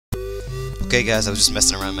Okay guys, I was just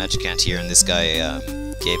messing around Magicant here, and this guy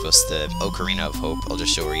gave us the Ocarina of Hope. I'll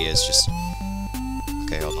just show where he is, just...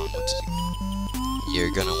 Okay, hold on,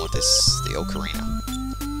 you're gonna want this, the Ocarina.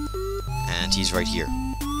 And he's right here,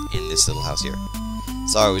 in this little house here.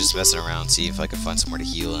 Sorry, I was just messing around, see if I could find somewhere to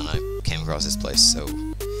heal, and I came across this place, so...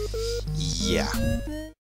 yeah.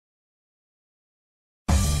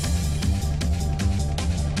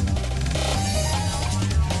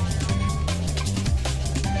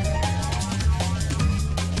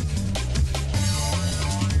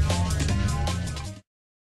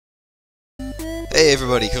 Hey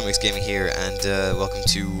everybody, Kumix Gaming here, and welcome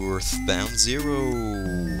to Earthbound 0.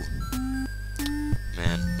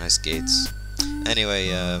 Man, nice gates.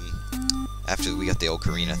 Anyway, after we got the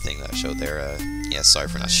Ocarina thing that I showed there, yeah, sorry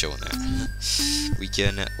for not showing that. We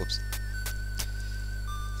can, whoops.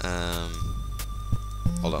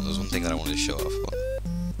 Hold on, there's one thing that I wanted to show off.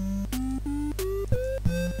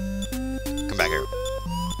 Come back here.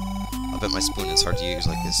 I bet my spoon is hard to use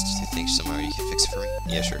like this. Do you think somehow you can fix it for me?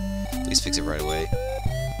 Yeah, sure. Please fix it right away.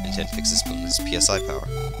 Intend to fix the spoon with PSI power.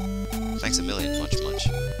 Thanks a million, munch.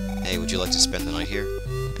 Hey, would you like to spend the night here?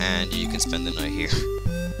 And you can spend the night here.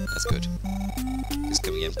 That's good. Please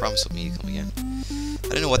come again. Promise with me to come again. I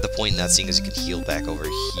don't know what the point in that scene is. You can heal back over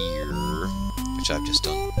here, which I've just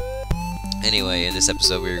done. Anyway, in this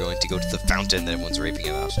episode we're going to go to the fountain that everyone's raving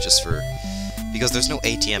about, just for... because there's no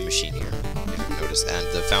ATM machine here, if you've noticed, and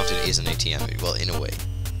the fountain is an ATM, well, in a way.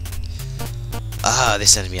 Ah,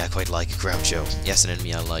 this enemy I quite like, Groucho. Yes, an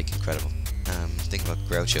enemy I like, incredible. The thing about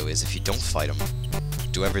Groucho is if you don't fight him,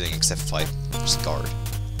 do everything except fight him, just guard.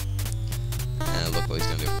 And look what he's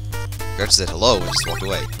gonna do. Groucho said hello and just walked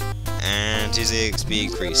away. And his XP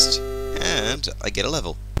increased. And I get a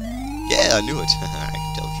level. Yeah, I knew it. I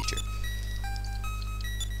can tell the future.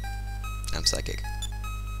 I'm psychic.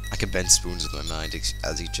 I can bend spoons with my mind,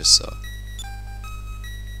 as you just saw.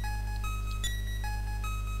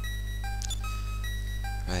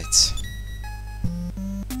 Right.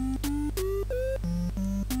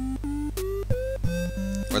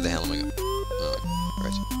 Where the hell am I going? Oh,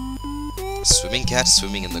 right. Swimming cat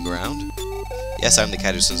swimming in the ground? Yes, I'm the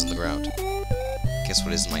cat who swims in the ground. Guess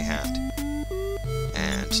what is in my hand?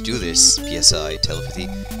 And to do this, PSI, telepathy,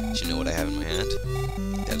 do you know what I have in my hand?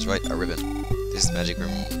 That is right, a ribbon. This magic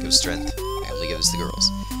ribbon gives strength. I only give this to girls.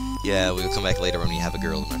 Yeah, we'll come back later when we have a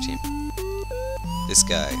girl on our team. This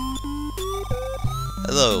guy.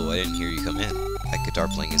 Hello, I didn't hear you come in. That guitar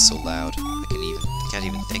playing is so loud, I can't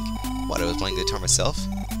even think. What, I was playing the guitar myself?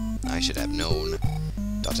 I should have known. ...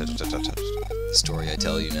 The story I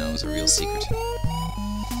tell you now is a real secret.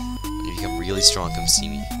 When you become really strong, come see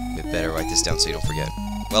me. You better write this down so you don't forget.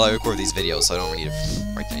 Well, I record these videos, so I don't need to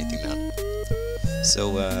write anything down.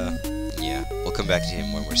 So, yeah, we'll come back to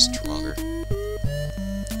him when we're stronger.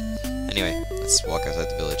 Anyway, let's walk outside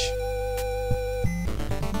the village.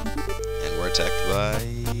 And we're attacked by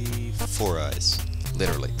 4 eyes.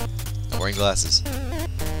 Literally. I'm wearing glasses.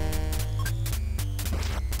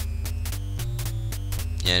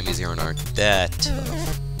 The enemies here aren't that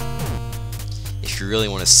tough. If you really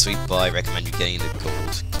want to sweep by, I recommend you getting the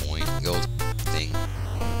gold thing.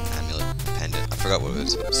 Amulet, pendant. I forgot what it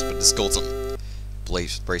was, but this gold something.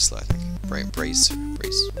 Bracelet, I think. Brace,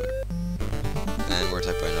 whatever. And we're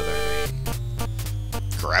attacked by another enemy.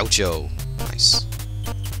 Groucho. Nice.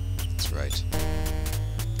 That's right.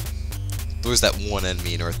 There's that one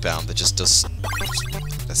enemy in Earthbound that just does...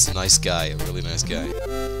 That's a nice guy, a really nice guy.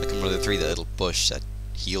 Like in Mother 3, that little bush that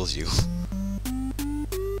heals you.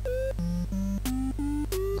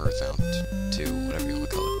 Earthbound 2, whatever you want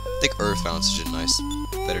to call it. I think Earthbound's such a nice,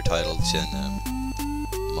 better title than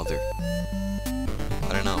Mother.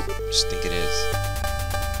 I don't know, I just think it is.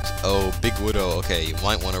 Oh, Big Widow. Okay, you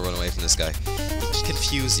might want to run away from this guy. He can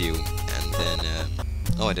confuse you, and then,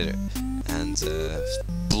 oh, I did it. And,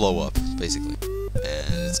 blow up, basically.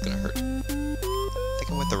 And it's gonna hurt. I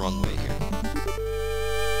think I went the wrong way here.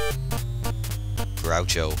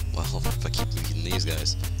 Groucho. Well, if I keep meeting these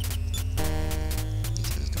guys.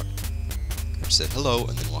 Groucho said hello,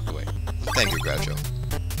 and then walked away. Thank you, Groucho.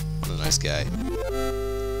 What a nice guy.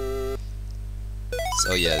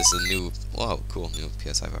 So yeah, this is a new... Whoa, cool, new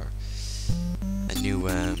PSI power. A new,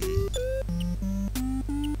 a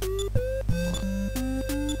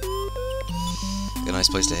nice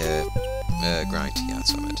place to grind. Yeah,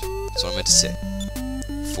 that's what I meant. That's what I meant to say.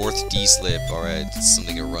 4th D-slip. Alright, it's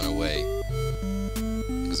something to run away.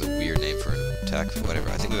 It was a weird name for an attack, but whatever.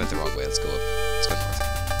 I think we went the wrong way. Let's go up. Let's go north.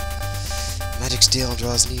 Magic snail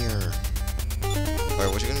draws near. Alright,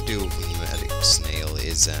 what you're gonna do when you magic snail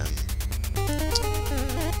is,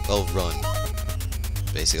 well, run.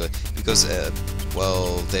 Basically. Because,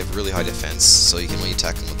 well, they have really high defense, so you can only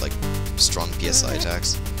attack them with like strong PSI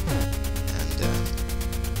attacks. And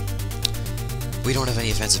we don't have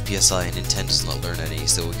any offensive PSI, and Ninten does not learn any,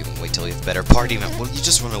 so we can wait till we have better party member. Well, you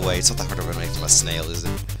just run away. It's not that hard to run away from a snail, is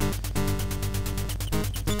it?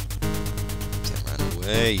 Can't run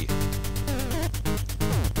away.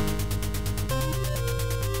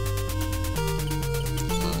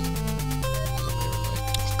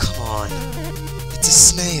 It's a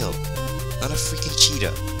snail, not a freaking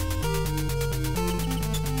cheetah.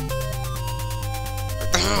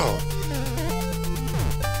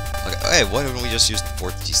 Okay, hey, why don't we just use the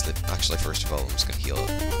 4th T-slip? Actually, first of all, I'm just gonna heal up.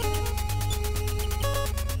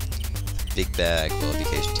 Big bag, well, be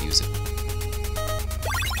occasion to use it.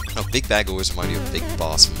 No, big bag always reminds me of Big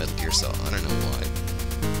Boss from Metal Gear Solid. I don't know why.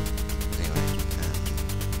 Anyway,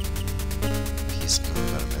 he's got a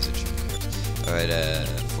message. Alright,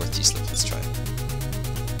 4th T-slip, let's try it.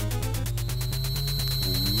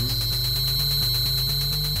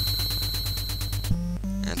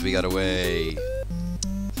 And we got away.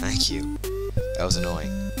 Thank you. That was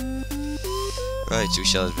annoying. Right, we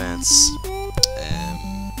shall advance.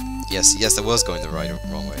 Yes, I was going the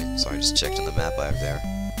wrong way. So I just checked on the map I have there.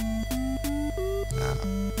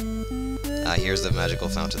 Here's the magical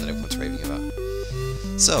fountain that everyone's raving about.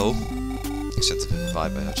 So, extensive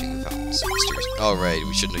vibe by touching the fountain. Alright,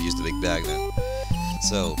 we shouldn't have used the big bag then.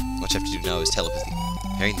 So, what you have to do now is telepathy.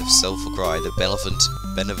 Hearing the soulful cry, the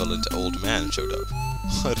benevolent old man showed up.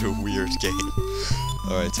 What a weird game.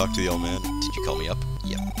 Alright, talk to the old man. Did you call me up?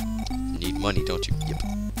 Yep. You need money, don't you? Yep.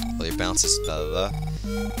 Well, your bounces, blah blah blah.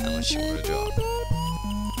 How much you want to draw?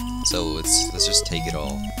 So let's just take it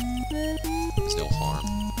all. There's no harm.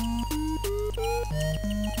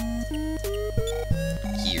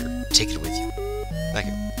 Here, take it with you. Thank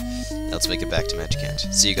you. Now let's make it back to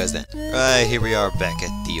Magicant. See you guys then. Right, here we are back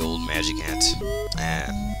at the old Magicant.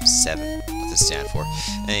 7. What does it stand for?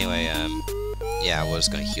 Anyway, yeah, I was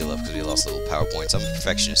gonna heal up because we lost little power points. I'm a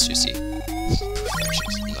perfectionist, you see.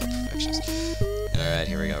 Perfectionist. I'm not a perfectionist. Alright,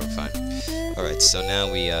 here we go, we're fine. Alright, so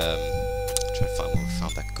now we, try to find where we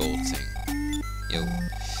found that gold thing. Yo.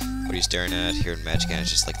 What are you staring at? Here in Magicant, it's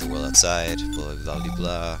just like the world outside. Blah, blah, blah,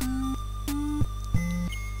 blah.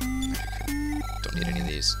 Don't need any of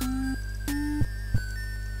these.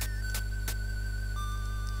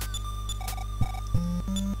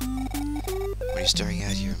 What are you staring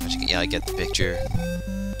at here in Magicant? Yeah, I get the picture.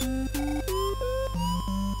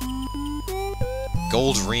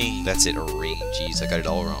 Gold ring, that's it, a ring. Jeez, I got it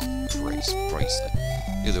all wrong. Bracelet.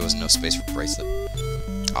 Knew there was no space for bracelet.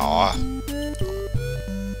 Ah.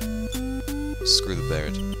 Screw the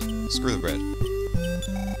bread. Screw the bread.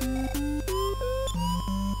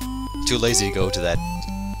 Too lazy to go to that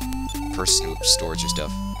person who stores your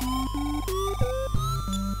stuff.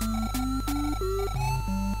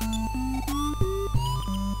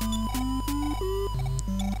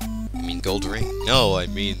 You mean gold ring? No, I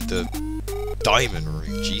mean the diamond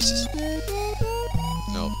ring. Jesus.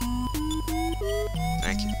 No.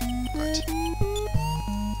 Thank you. Right.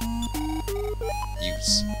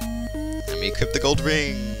 Use. Let me equip the gold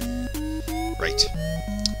ring. Right.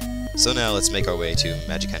 So now let's make our way to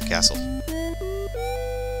Magicant Castle.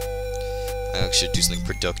 I should do something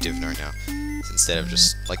productive right now. Instead of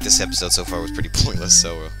just, like, this episode so far was pretty pointless,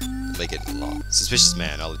 so we'll make it long. Suspicious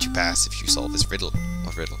man, I'll let you pass if you solve this riddle.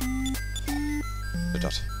 What riddle?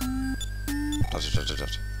 Dot. What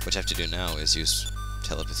you have to do now is use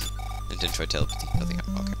telepathy. And then try telepathy. Nothing.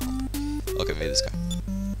 Okay. Okay, maybe this guy.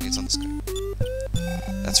 Maybe it's on this guy.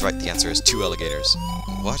 That's right, the answer is 2 alligators.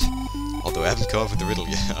 What? Although I haven't come up with the riddle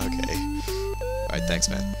yet. Okay. Alright, thanks,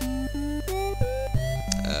 man.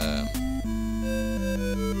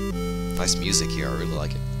 Nice music here, I really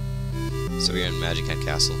like it. So we're in Magicant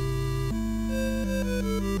Castle.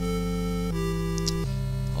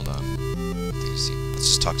 Hold on. Let's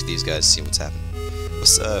just talk to these guys, see what's happening.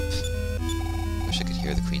 What's up? Wish I could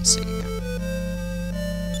hear the Queen singing now.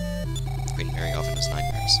 Queen Mary often has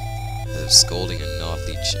nightmares. As if scolding a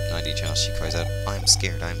naughty child, she cries out, I'm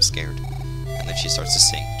scared, I'm scared. And then she starts to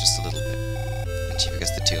sing, just a little bit. And she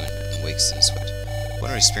forgets the tune and wakes in a sweat.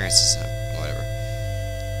 What are experiences? Whatever.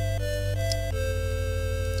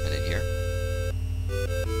 And in here?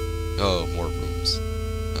 Oh, more rooms.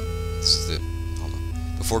 Oh, this is the... Hold on.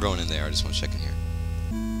 Before going in there, I just want to check in here.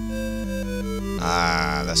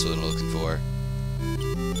 Ah, that's what I'm looking for.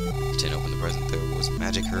 Didn't open the present. There was a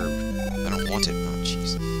magic herb. I don't want it. Oh,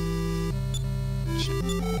 jeez.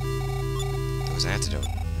 There was an antidote.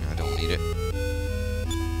 I don't need it.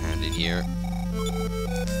 And in here,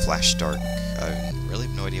 flash dark. I really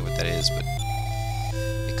have no idea what that is, but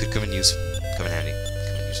it could come in useful. Come in handy.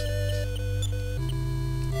 Come in useful.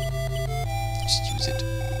 Just use it.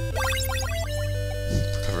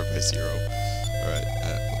 Recover by 0. Alright,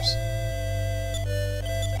 whoops.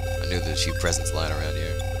 I knew there was a few presents lying around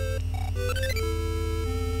here.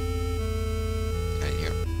 Right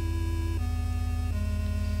here.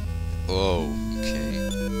 Oh, okay.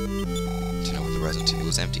 Didn't know where the present. It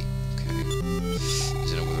was empty. Okay.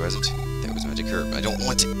 Didn't know where the present. There was a magic herb. I don't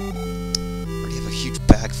want it. I already have a huge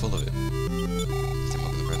bag full of it.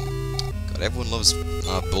 God, everyone loves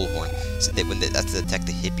bullhorn. So that's the tech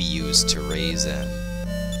the hippie used to raise.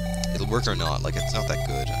 It'll work or not. Like, it's not that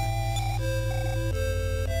good.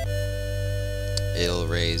 It'll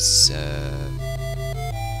raise.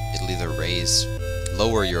 It'll either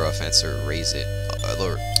lower your offense or raise it.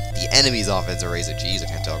 Lower the enemy's offense or raise it. Jeez, I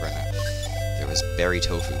can't talk right now. There was berry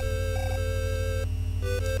tofu.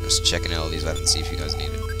 Just checking out all these weapons, see if you guys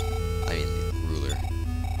need it. I mean, the ruler.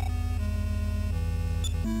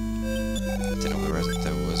 Didn't know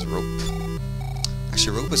there was rope.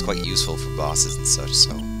 Actually, rope is quite useful for bosses and such,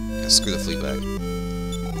 so screw the flea bag.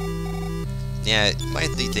 Yeah, you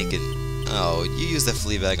might be thinking, oh, you used the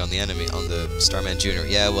flea bag on the enemy, on the Starman Jr.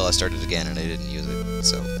 Yeah, well, I started again and I didn't use it,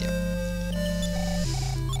 so, yeah.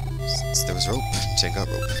 So there was rope. Take out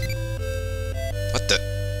rope. What the?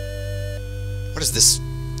 What is this?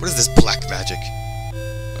 What is this black magic?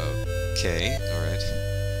 Okay, alright.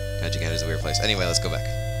 Magicant is a weird place. Anyway, let's go back.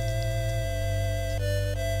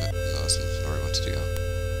 No, that's not where I wanted to go.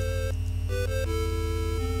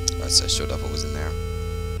 Alright, so I showed off what was in there.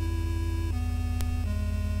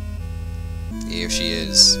 Here she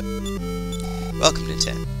is. Welcome,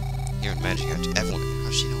 ninten. Here in Magicant, everyone... How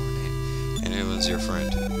she know her name? And everyone's your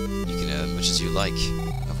friend. You can have as much as you like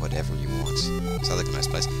of whatever you want. Sounds like a nice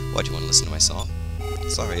place. What, do you want to listen to my song?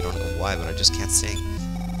 Sorry, I don't know why, but I just can't sing.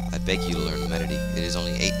 I beg you to learn the melody. It is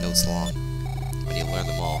only 8 notes long. When you learn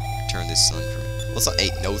them all, return this song for me. Well, it's not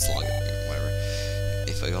 8 notes long, whatever.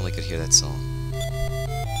 If I only could hear that song.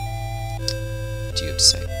 What do you have to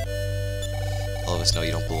say? All of us know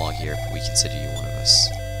you don't belong here, but we consider you one of us.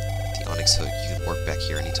 The Onyx Hood, you can work back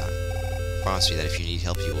here anytime. Promise me that if you need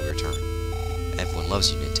help, you will return. Everyone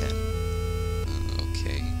loves you, ninten.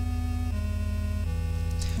 Okay.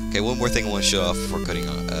 Okay, one more thing I want to show off before cutting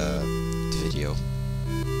the video.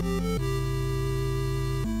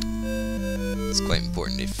 It's quite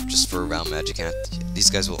important, just for around Magicant. These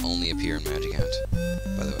guys will only appear in Magicant,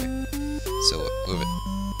 by the way. So, move it.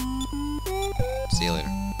 See you later.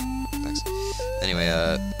 Thanks. Anyway,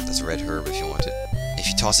 that's a red herb if you want it. If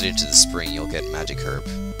you toss it into the spring, you'll get magic herb.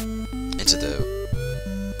 Into the,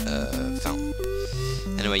 fountain.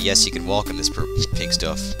 Anyway, yes, you can walk on this pink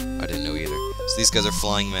stuff. I didn't know either. So these guys are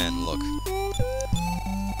flying men, look.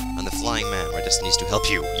 I'm the flying man, my destiny is to help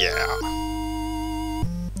you, yeah!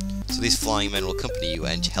 So these flying men will accompany you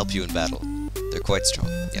and help you in battle. They're quite strong,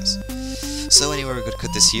 yes. So anyway, we're gonna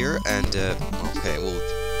cut this here, and, okay, we'll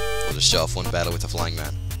just show off one battle with the flying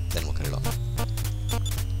man. Then we'll cut it off.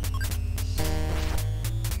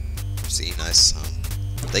 See, nice,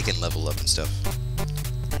 they can level up and stuff.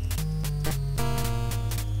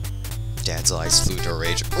 Dad's eyes flew into a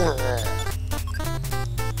rage.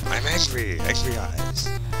 I'm angry! Angry eyes!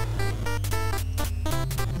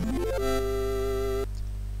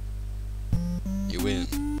 You win.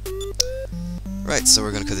 Right, so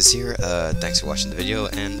we're gonna cut this here. Thanks for watching the video,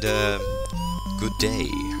 and, good day.